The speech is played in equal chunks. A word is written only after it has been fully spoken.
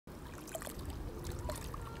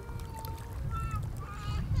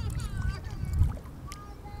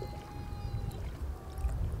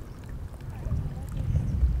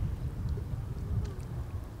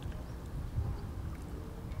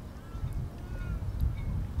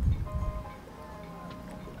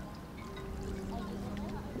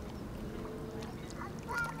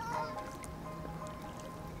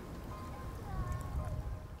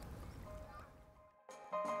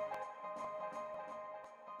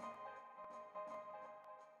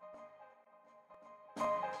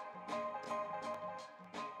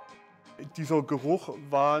It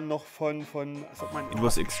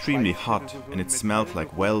was extremely hot and it smelled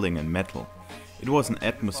like welding and metal. It was an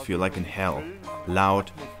atmosphere like in hell.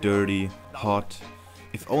 Loud, dirty, hot.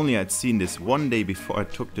 If only I'd seen this one day before I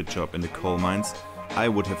took the job in the coal mines, I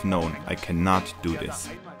would have known I cannot do this.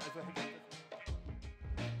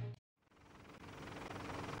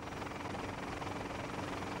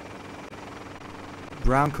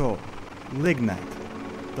 Brown coal, lignite,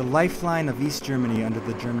 the lifeline of East Germany under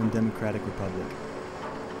the German Democratic Republic.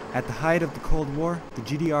 At the height of the Cold War, the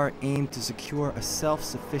GDR aimed to secure a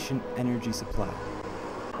self-sufficient energy supply,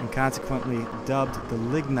 and consequently dubbed the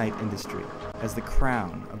lignite industry as the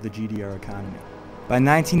crown of the GDR economy. By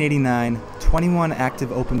 1989, 21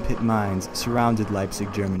 active open-pit mines surrounded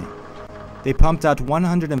Leipzig, Germany. They pumped out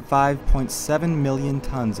 105.7 million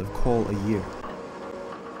tons of coal a year.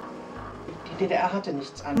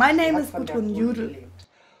 My name is Gudrun Judel.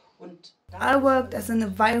 I worked as an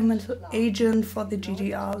environmental agent for the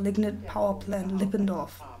GDR lignite power plant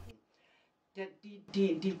Lippendorf.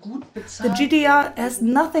 The GDR has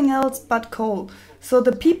nothing else but coal, so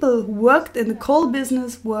the people who worked in the coal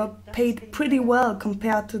business were paid pretty well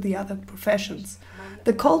compared to the other professions.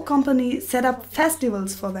 The coal company set up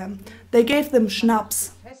festivals for them. They gave them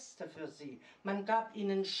schnapps.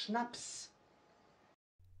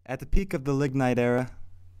 At the peak of the lignite era,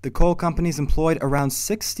 the coal companies employed around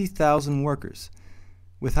 60,000 workers.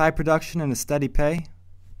 With high production and a steady pay,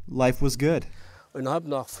 life was good.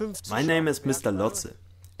 My name is Mr. Lotze.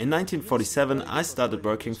 In 1947 I started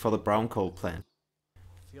working for the brown coal plant.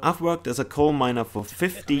 I've worked as a coal miner for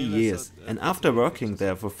 50 years, and after working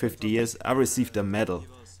there for 50 years I received a medal.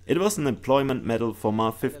 It was an employment medal for my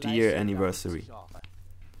 50-year anniversary.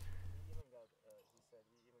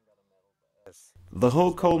 The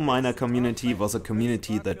whole coal miner community was a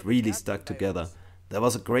community that really stuck together. There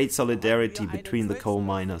was a great solidarity between the coal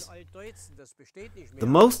miners. The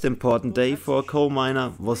most important day for a coal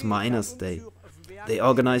miner was Miners' Day. They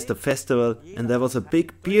organized a festival and there was a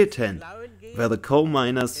big beer tent where the coal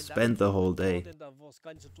miners spent the whole day.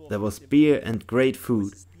 There was beer and great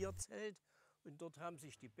food.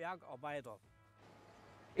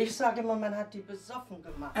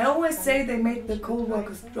 I always say they made the coal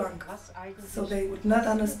workers drunk, so they would not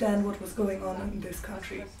understand what was going on in this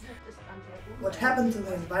country. What happened to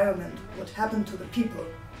the environment, what happened to the people,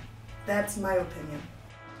 that's my opinion.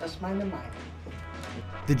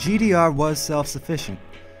 The GDR was self-sufficient,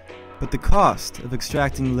 but the cost of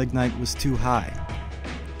extracting lignite was too high.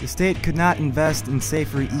 The state could not invest in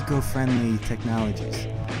safer, eco-friendly technologies.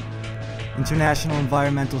 International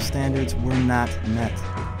environmental standards were not met.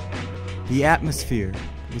 The atmosphere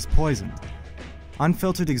was poisoned.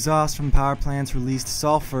 Unfiltered exhaust from power plants released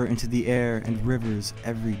sulfur into the air and rivers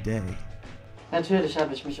every day. As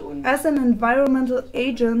an environmental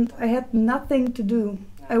agent, I had nothing to do.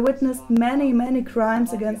 I witnessed many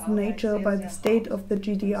crimes against nature by the state of the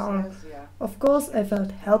GDR. Of course, I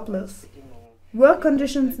felt helpless. Work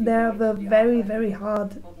conditions there were very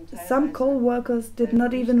hard. Some coal workers did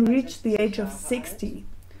not even reach the age of 60.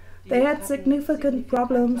 They had significant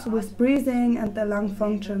problems with breathing and their lung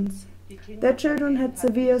functions. Their children had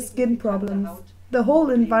severe skin problems. The whole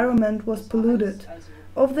environment was polluted.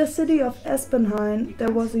 Over the city of Espenhain,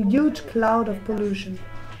 there was a huge cloud of pollution.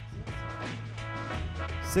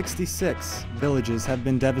 66 villages have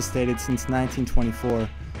been devastated since 1924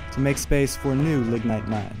 to make space for new lignite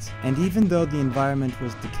mines. And even though the environment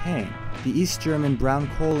was decaying, the East German brown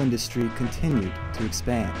coal industry continued to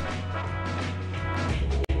expand.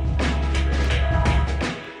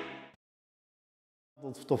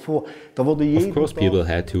 Of course people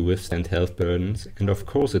had to withstand health burdens, and of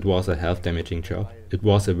course it was a health damaging job. It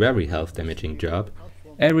was a very health damaging job.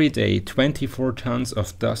 Every day 24 tons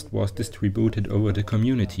of dust was distributed over the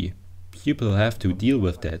community. People have to deal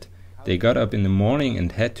with that. They got up in the morning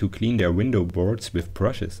and had to clean their window boards with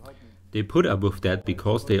brushes. They put up with that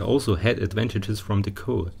because they also had advantages from the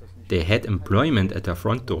coal. They had employment at their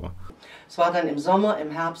front door. It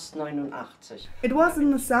was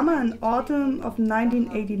in the summer and autumn of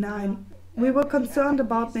 1989. We were concerned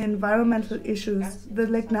about the environmental issues, the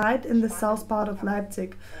lignite in the south part of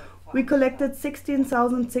Leipzig. We collected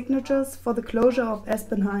 16,000 signatures for the closure of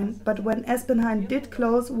Espenhain, but when Espenhain did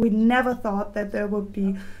close, we never thought that there would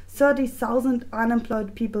be 30,000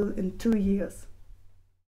 unemployed people in 2 years.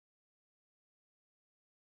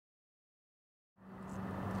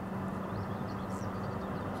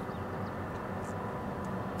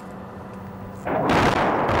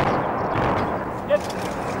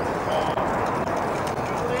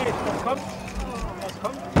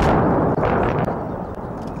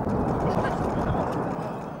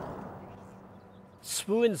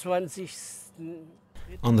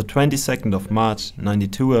 On the 22nd of March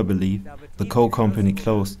 92, I believe, the coal company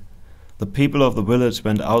closed. The people of the village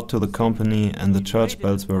went out to the company and the church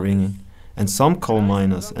bells were ringing. And some coal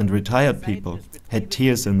miners and retired people had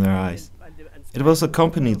tears in their eyes. It was a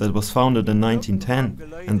company that was founded in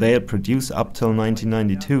 1910 and they had produced up till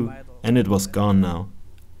 1992 and it was gone now.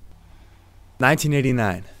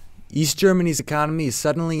 1989. East Germany's economy is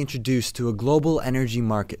suddenly introduced to a global energy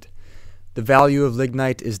market. The value of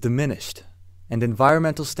lignite is diminished, and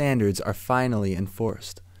environmental standards are finally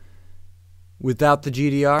enforced. Without the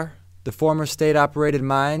GDR, the former state-operated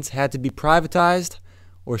mines had to be privatized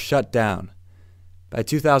or shut down. By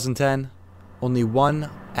 2010, only one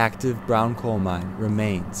active brown coal mine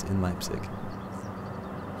remains in Leipzig.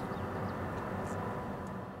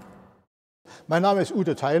 Mein Name ist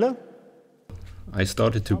Ute Theile. I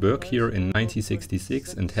started to work here in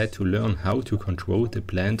 1966 and had to learn how to control the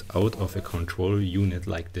plant out of a control unit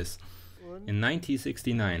like this. In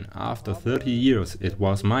 1969, after 30 years, it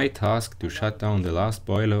was my task to shut down the last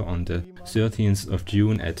boiler on the 13th of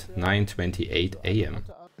June at 9:28 a.m.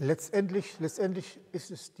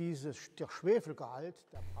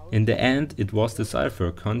 In the end, it was the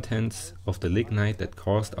sulfur contents of the lignite that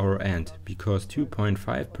caused our end, because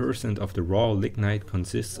 2.5% of the raw lignite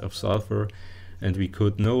consists of sulfur, and we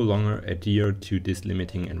could no longer adhere to this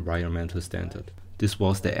limiting environmental standard. This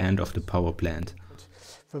was the end of the power plant.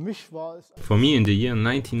 For me, in the year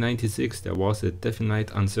 1996, there was a definite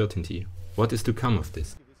uncertainty. What is to come of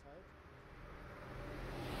this?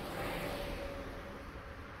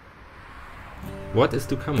 What is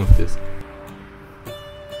to come of this?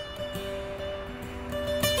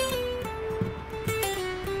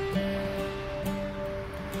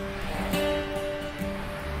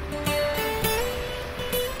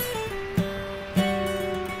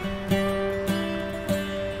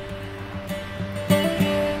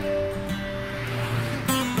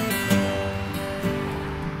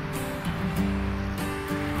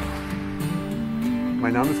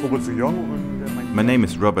 My name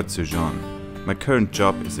is Robert Sujan. My current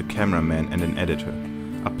job is a cameraman and an editor.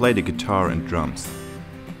 I play the guitar and drums.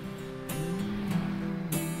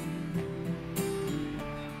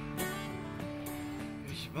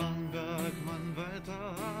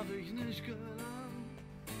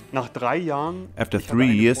 After 3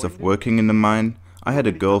 years of working in the mine, I had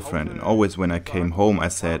a girlfriend, and always when I came home I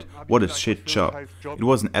said, "What a shit job. It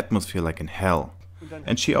was an atmosphere like in hell."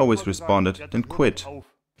 And she always responded, "Then quit."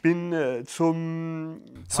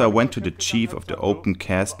 So I went to the chief of the open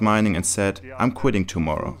cast mining and said, "I'm quitting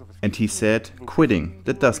tomorrow." And he said, "Quitting,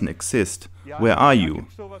 that doesn't exist. Where are you?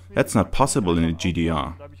 That's not possible in a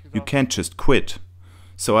GDR. You can't just quit."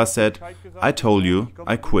 So I said, "I told you,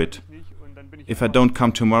 I quit. If I don't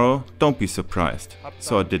come tomorrow, don't be surprised."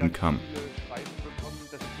 So I didn't come.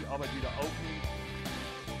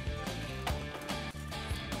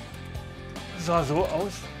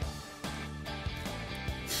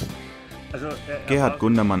 Gerhard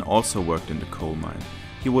Gundermann also worked in the coal mine.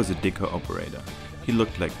 He was a digger operator. He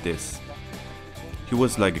looked like this. He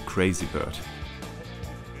was like a crazy bird.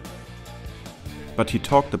 But he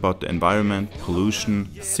talked about the environment, pollution,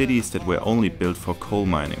 cities that were only built for coal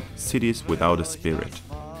mining, cities without a spirit.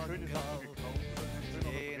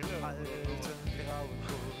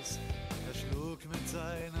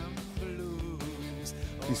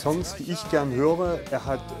 Die Songs, die ich gern höre,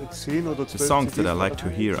 hat 10 oder 12 The songs that I like to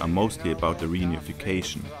hear are mostly about the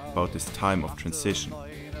reunification, about this time of transition.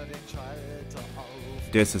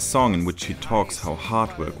 There's a song in which he talks how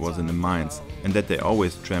hard work was in the mines and that they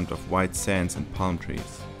always dreamt of white sands and palm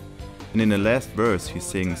trees. And in the last verse he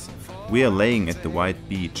sings, "We are laying at the white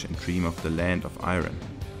beach and dream of the land of iron."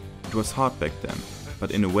 It was hard back then,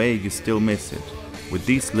 but in a way you still miss it. With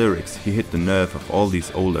these lyrics he hit the nerve of all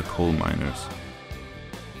these older coal miners.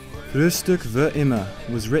 Frühstück für immer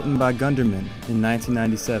was written by Gundermann in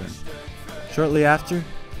 1997. Shortly after,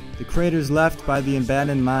 the craters left by the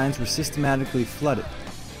abandoned mines were systematically flooded,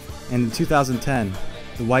 and in 2010,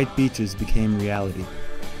 the white beaches became reality.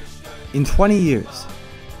 In 20 years,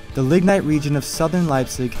 the lignite region of southern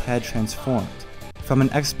Leipzig had transformed from an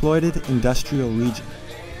exploited industrial region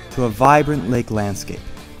to a vibrant lake landscape,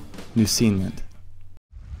 New Seenland.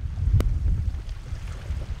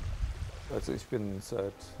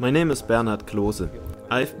 My name is Bernhard Klose.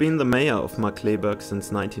 I've been the mayor of Markkleeberg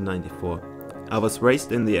since 1994. I was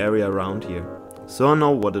raised in the area around here, so I know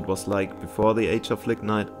what it was like before the age of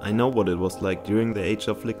lignite, I know what it was like during the age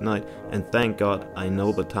of lignite, and thank God I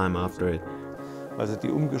know the time after it.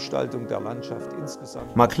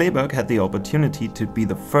 Markkleeberg had the opportunity to be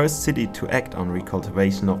the first city to act on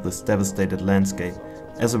recultivation of this devastated landscape,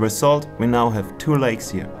 As a result, we now have 2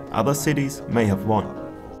 lakes here. Other cities may have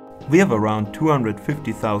 1. We have around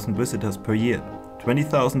 250,000 visitors per year.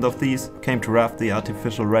 20,000 of these came to raft the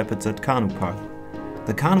artificial rapids at Canoe Park.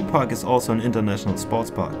 The Canoe Park is also an international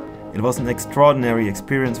sports park. It was an extraordinary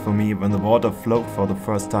experience for me when the water flowed for the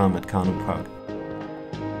first time at Canoe Park.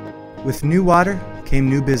 With new water came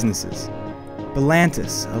new businesses.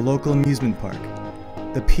 Belantis, a local amusement park,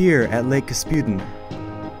 the pier at Lake Kaspuden,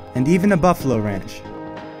 and even a buffalo ranch.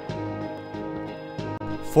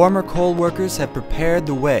 Former coal workers have prepared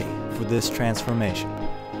the way for this transformation.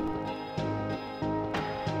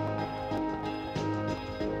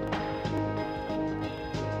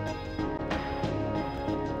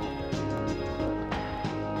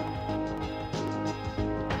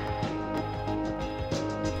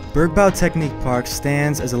 Bergbau Technique Park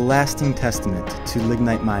stands as a lasting testament to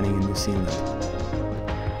lignite mining in New Zealand.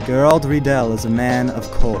 Gerald Riedel is a man of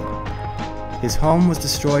coal. His home was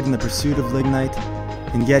destroyed in the pursuit of lignite,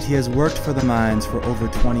 and yet he has worked for the mines for over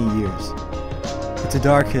 20 years. It's a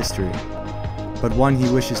dark history, but one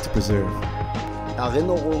he wishes to preserve.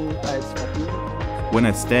 When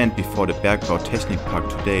I stand before the Bergbau Technique Park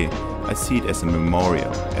today, I see it as a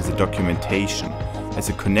memorial, as a documentation, as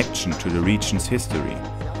a connection to the region's history.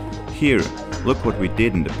 Here, look what we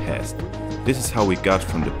did in the past. This is how we got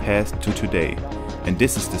from the past to today, and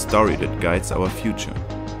this is the story that guides our future.